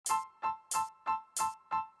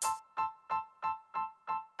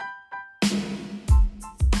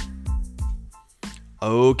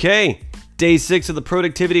Okay, day 6 of the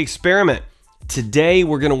productivity experiment. Today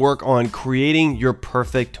we're going to work on creating your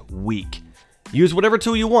perfect week. Use whatever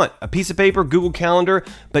tool you want, a piece of paper, Google Calendar,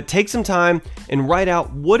 but take some time and write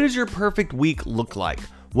out what does your perfect week look like?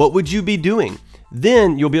 What would you be doing?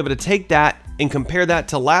 Then you'll be able to take that and compare that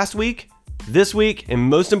to last week, this week, and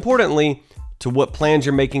most importantly, to what plans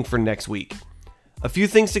you're making for next week. A few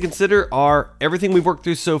things to consider are everything we've worked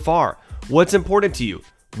through so far. What's important to you?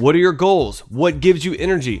 What are your goals? What gives you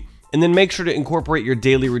energy? And then make sure to incorporate your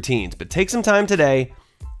daily routines. But take some time today,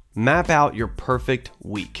 map out your perfect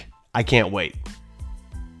week. I can't wait.